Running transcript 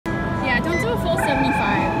75.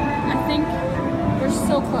 I think we're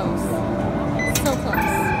so close. So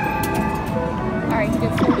close. Alright, he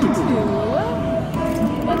did 42.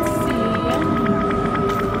 Let's see.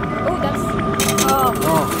 Oh, that's... Oh.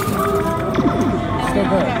 And we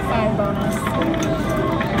only got 5 bonus.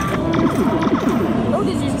 Oh,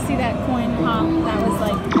 did you just see that coin hop? That was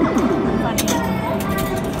like funny.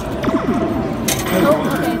 Oh,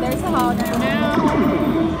 okay, there's the hologram.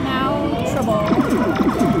 Now trouble.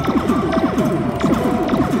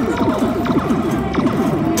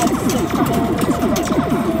 What's the trouble?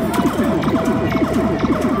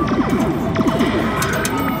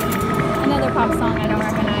 Another pop song I don't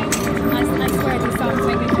recognize. I swear these songs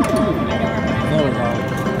make me feel old. I don't recognize. There we go.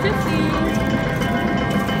 50.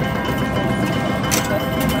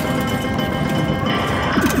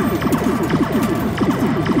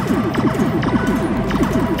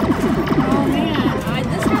 Oh man,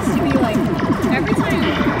 this has to be like, every time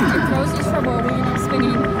it throws us trouble, we end up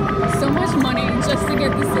spending so much money just to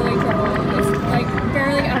get the silly trouble. It's like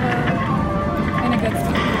barely ever in a good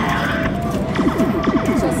spot.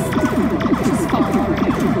 Just fall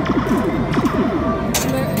already.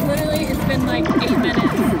 Literally, it's been like 8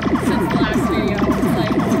 minutes since the last video. It's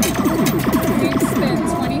like, we've spent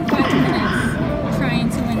 25 minutes trying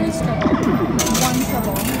to win this trouble. One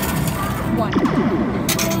trouble. One.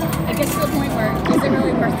 It gets to the point where, is it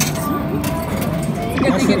really worth it?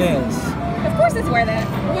 Yes, it is. Of course it's worth it.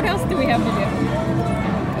 What else do we have to do?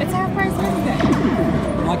 It's half price Wednesday.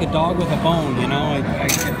 I'm like a dog with a bone, you know.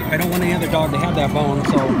 I don't want any other dog to have that bone,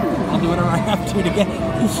 so I'll do whatever I have to get it.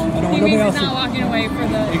 I don't want nobody else not walking away for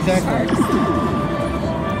the exactly. sharks.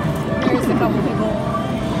 There's a couple people,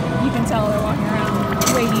 you can tell they're walking around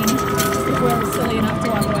waiting if we're silly enough to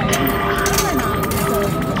walk away. They're not silly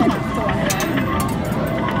enough to walk away.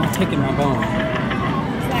 I'm taking my bone.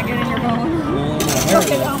 Is that getting your bone? Yeah,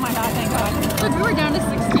 okay, oh my god, thank god. Look, we were down to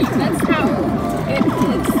 16. That's how it's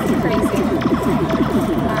crazy.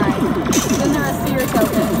 Alright, then the rest of your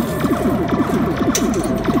tokens.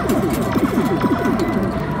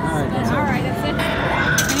 Alright, that's it.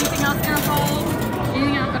 Anything else gonna fold?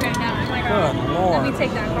 Anything else? Okay, no, oh my god. Good Lord. Let me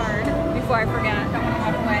take that card before I forget. Don't want to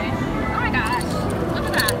walk away. Oh my gosh. Look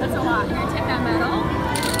at that. That's a lot. You're gonna take that medal.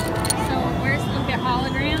 So where's look at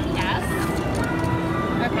hologram? Yes.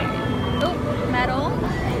 Okay. Oh, medal.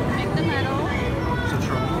 Make the medal.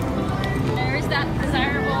 There's that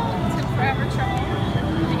desirable to forever trouble.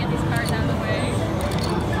 Let me get these cards out of the way.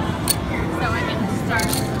 So I can start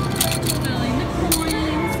filling the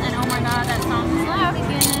coins. And oh my god, that song is loud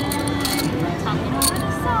again. Talking over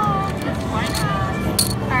the song. That's why not.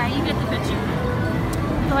 Alright, you get the picture.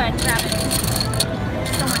 Go ahead, grab it.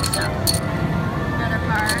 So much stuff. Another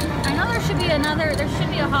card. I know there should be a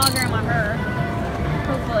hologram of her.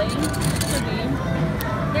 Hopefully. Should be.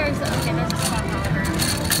 There's a spot hologram.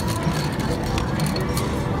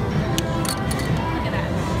 Look at that.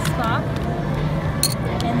 Spot.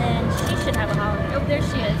 And then she should have a hologram. Oh, there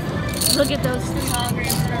she is. Look at those 3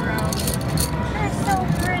 holograms in a row. They're so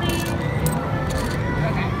pretty.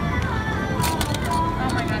 Okay. Oh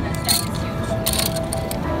my god, that stack is huge.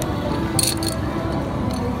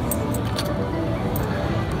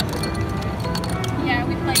 Yeah,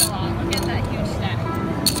 we played a lot. Look at that huge stack.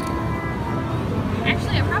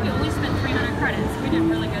 Actually, I probably only spent 300 credits. We did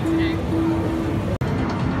really good today.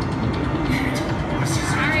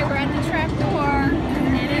 Alright, we're at the trap door.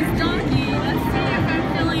 It is donkey. Let's see if I'm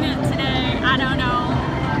feeling it today. I don't know.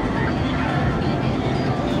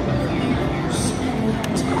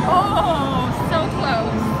 Oh, so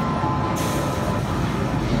close.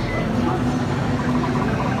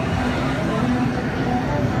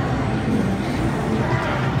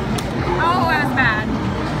 Oh, that was bad.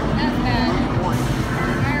 That's bad.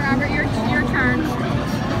 Alright, Robert, your turn.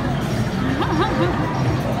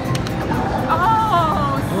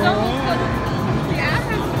 Oh, so close. The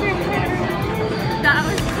atmosphere. That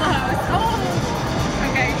was close. Oh.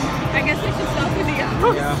 Okay, I guess we should stop the video.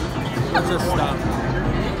 Yeah, let's just stop.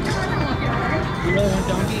 You really want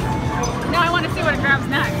donkey? No, I want to see what it grabs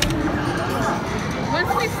next.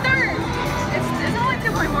 Once we start, it's only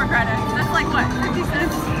 2.4 credits. That's like what, 50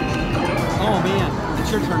 cents? Oh man,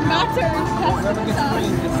 it's your turn now. My turn. Whoever gets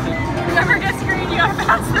green gets to... Whoever gets green, you gotta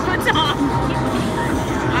pass the baton.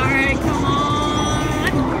 Alright, come on.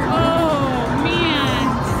 Oh, man.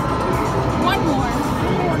 One more.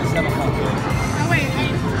 Just have a couple. Oh, wait.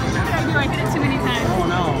 What did I do? I did it too many times. Oh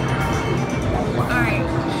no. Alright.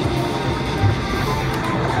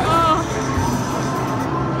 Oh.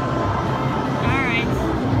 Alright.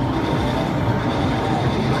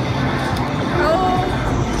 Oh.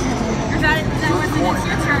 That wasn't it. It's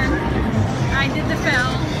your turn. I did the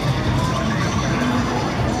fill.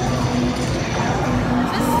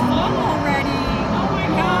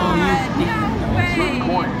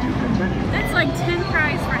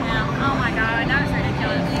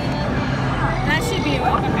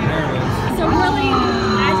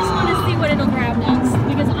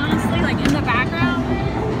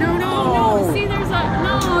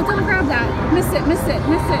 Miss it, miss it,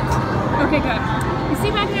 miss it. Okay, good. You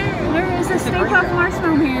see back there? There is a Stay Puft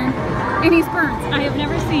Marshmallow Man, and he's burnt. I have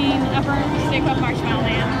never seen a burnt Stay Puft Marshmallow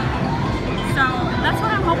Man. So that's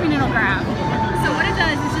what I'm hoping it'll grab. So what it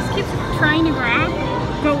does is just keeps trying to grab,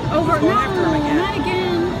 go over. No, not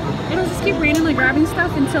again. It'll just keep randomly grabbing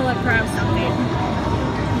stuff until it grabs something.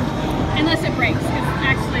 Unless it breaks. Because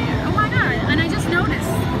actually, oh my god! And I just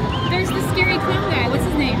noticed there's the scary clown guy. What's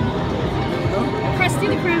his name? Krusty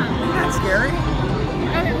the Clown. Isn't that scary?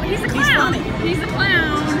 Okay, well, he's a clown. He's a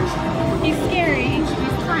clown. He's scary. He's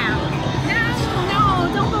a clown. No,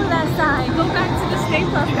 don't go to that side. Go back to the Stay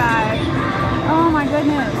Puft guy. Oh my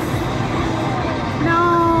goodness.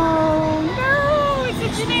 No, it's a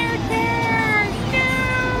generic bear. No.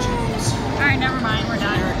 All right, never mind. We're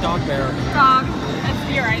done. Generic dog bear. Dog.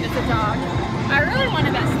 You're right. It's a dog. I really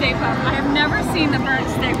wanted that Stay Puft. I have never seen the burnt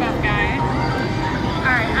Stay Puft guy.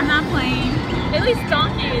 All right, I'm not playing. At least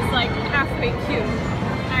Donkey is like halfway cute.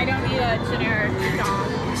 I don't need a generic dog.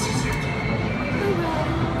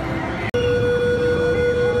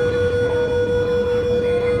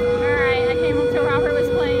 Alright, I came up to Robert was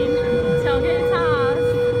playing tailgate toss.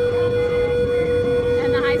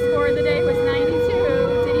 And the high score of the day was 92.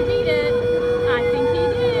 Did he beat it? I think he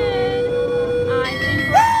did. I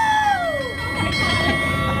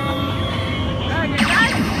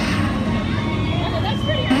think that's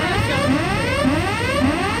pretty impressive.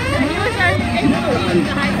 He was able to beat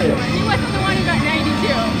the high score. He wasn't the one who got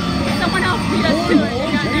 92. Someone else beat us to it. He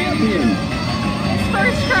got 92. His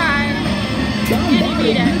first try, and he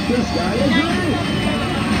beat it. 97.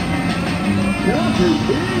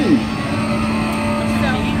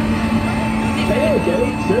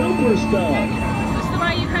 Superstar. Is this the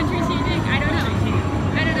Bayou Country seating? I don't know.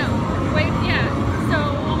 Wait, yeah. So,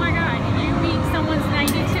 oh my god, you beat someone's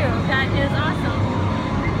 92. That is awesome.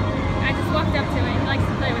 I just walked up to it. He likes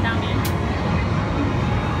to play without me.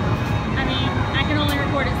 I mean, I can only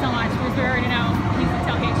record it so much because we already know he's the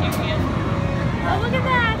tailgate champion. Oh, look at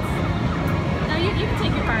that! No, you can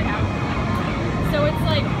take your card out. So it's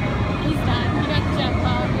like, he's done. He got the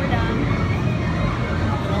jackpot. We're done.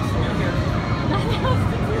 Nothing else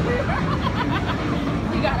to do.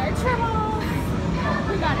 We got our tribbles.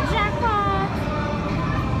 We got a jackpot.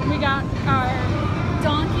 We got our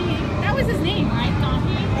donkey. That was his name, right?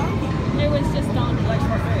 Donkey? It was just donkey. He likes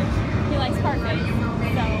parfaits. He likes parfaits.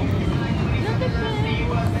 So, look at this.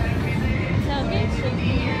 Tailgate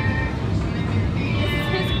champion. This is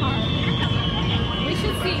his card. We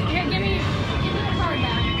should see. Here, give me the card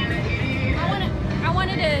back. I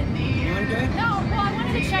wanted to. You want good? No, well, I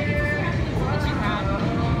wanted to check if what you had.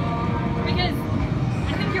 Because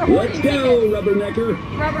I think you're Let's holding go, tickets. Rubbernecker.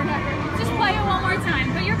 Rubbernecker. Just play it one more time.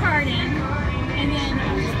 Put your card in. And then,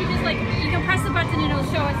 just because, like, you can press the button and it'll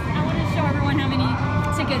show us. I want to show everyone how many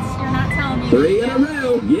tickets you're not telling me. 3 in a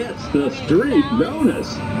row gets the street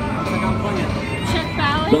bonus. Looks like I'm playing. Check The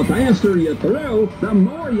balance. faster you throw, the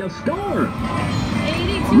more you score.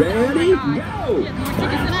 82. Ready, Oh my God. go. You had more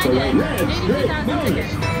tickets than I So did. red street 82,000 bonus.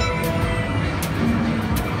 tickets.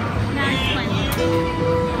 Nice playing.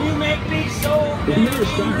 You make me so You're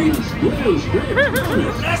starting a slow street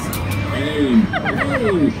bonus. Aim.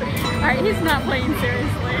 Alright, he's not playing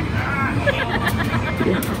seriously.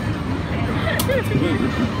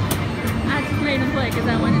 I just made him play because I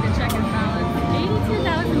wanted to check his balance.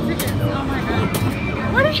 82,000 tickets. Oh my god.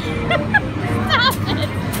 What are you? Stop it!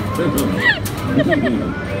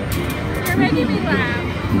 You're making me laugh.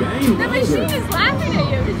 Game The machine over. is laughing at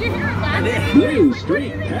you. Did you hear it laughing? Blue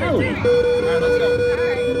street pally. Alright, let's go.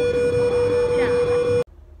 Alright. Yeah.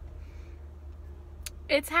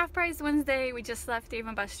 It's Half Price Wednesday. We just left Dave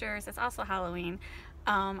 & Buster's. It's also Halloween.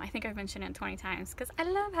 I think I've mentioned it 20 times because I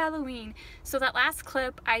love Halloween. So that last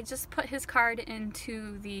clip, I just put his card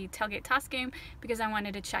into the tailgate toss game because I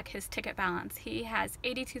wanted to check his ticket balance. He has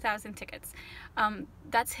 82,000 tickets.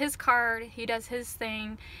 That's his card. He does his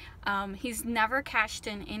thing. He's never cashed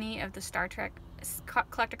in any of the Star Trek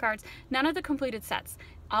collector cards, none of the completed sets.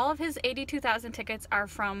 All of his 82,000 tickets are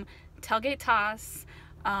from tailgate toss.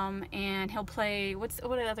 And he'll play, what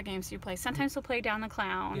other games do you play? Sometimes he'll play Down the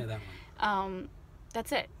Clown. Yeah, that one.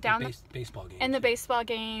 That's it. Baseball game. And the baseball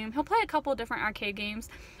game. He'll play a couple different arcade games,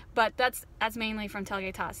 but that's mainly from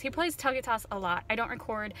tailgate toss. He plays tailgate toss a lot. I don't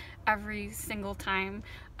record every single time.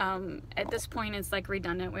 At this point, it's like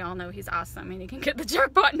redundant. We all know he's awesome and he can get the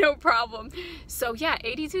jackpot no problem. So yeah,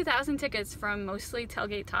 82,000 tickets from mostly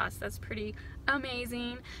tailgate toss. That's pretty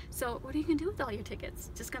amazing. So what are you gonna do with all your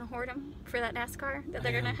tickets? Just gonna hoard them for that NASCAR that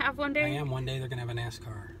they're gonna have one day? I am. One day they're gonna have a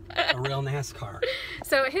NASCAR, a real NASCAR.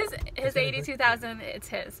 So his 82,000, it's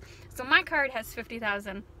his. So my card has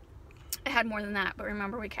 50,000. I had more than that, but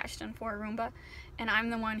remember we cashed in for a Roomba, and I'm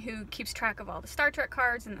the one who keeps track of all the Star Trek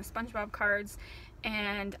cards and the SpongeBob cards,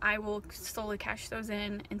 and I will slowly cash those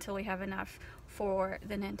in until we have enough for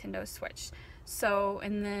the Nintendo Switch. So,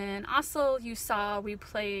 and then also you saw we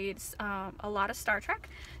played a lot of Star Trek,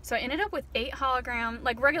 so I ended up with 8 hologram,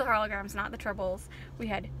 like regular holograms, not the tribbles. We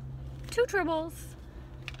had 2 tribbles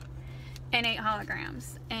and 8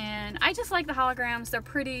 holograms, and I just like the holograms. They're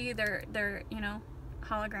pretty, they're you know,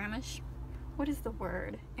 hologramish. What is the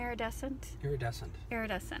word? Iridescent? Iridescent.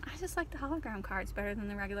 Iridescent. I just like the hologram cards better than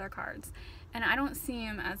the regular cards, and I don't see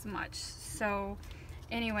them as much. So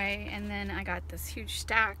anyway, and then I got this huge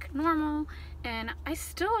stack normal, and I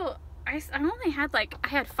only had like, I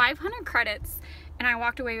had 500 credits and I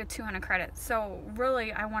walked away with 200 credits. So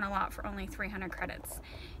really I won a lot for only 300 credits.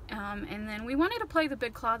 And then we wanted to play the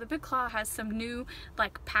Big Claw. The Big Claw has some new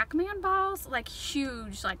like Pac-Man balls, like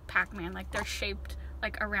huge like Pac-Man, like they're shaped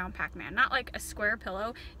like a round Pac-Man, not like a square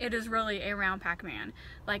pillow. It is really a round Pac-Man,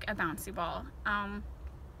 like a bouncy ball.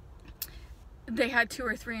 They had 2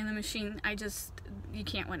 or 3 in the machine. You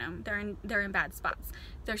can't win them. They're in bad spots.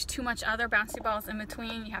 There's too much other bouncy balls in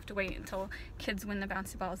between. You have to wait until kids win the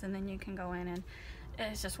bouncy balls and then you can go in, and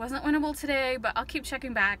it just wasn't winnable today, but I'll keep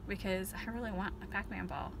checking back because I really want a Pac-Man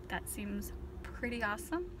ball. That seems pretty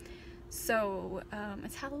awesome. So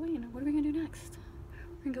it's Halloween. What are we gonna do next?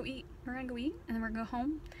 We're gonna go eat. We're gonna go eat and then we're gonna go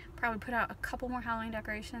home. Probably put out a couple more Halloween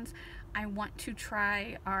decorations. I want to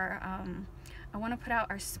try our I want to put out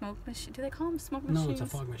our smoke machine. Do they call them smoke machines? No, it's a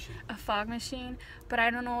fog machine. A fog machine, but I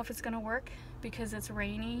don't know if it's gonna work because it's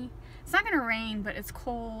rainy. It's not gonna rain, but it's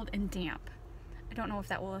cold and damp. I don't know if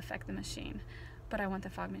that will affect the machine, but I want the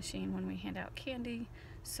fog machine when we hand out candy.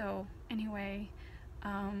 So anyway,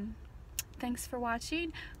 thanks for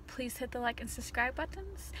watching. Please hit the like and subscribe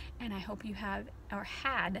buttons, and I hope you have or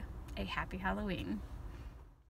had a happy Halloween.